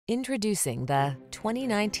Introducing the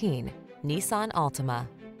 2019 Nissan Altima.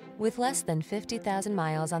 With less than 50,000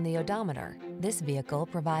 miles on the odometer, this vehicle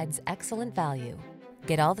provides excellent value.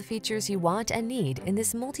 Get all the features you want and need in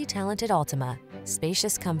this multi-talented Altima.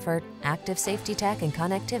 Spacious comfort, active safety tech and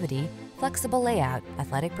connectivity, flexible layout,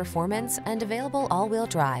 athletic performance, and available all-wheel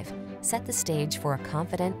drive set the stage for a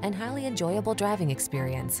confident and highly enjoyable driving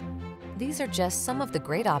experience. These are just some of the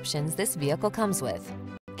great options this vehicle comes with: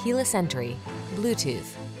 keyless entry,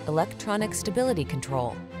 Bluetooth, electronic stability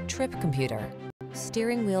control, trip computer,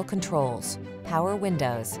 steering wheel controls, power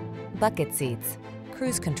windows, bucket seats,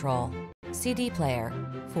 cruise control, CD player,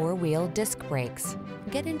 four-wheel disc brakes.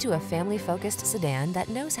 Get into a family-focused sedan that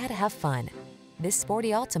knows how to have fun. This sporty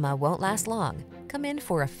Altima won't last long. Come in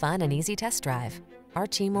for a fun and easy test drive. Our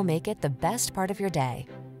team will make it the best part of your day.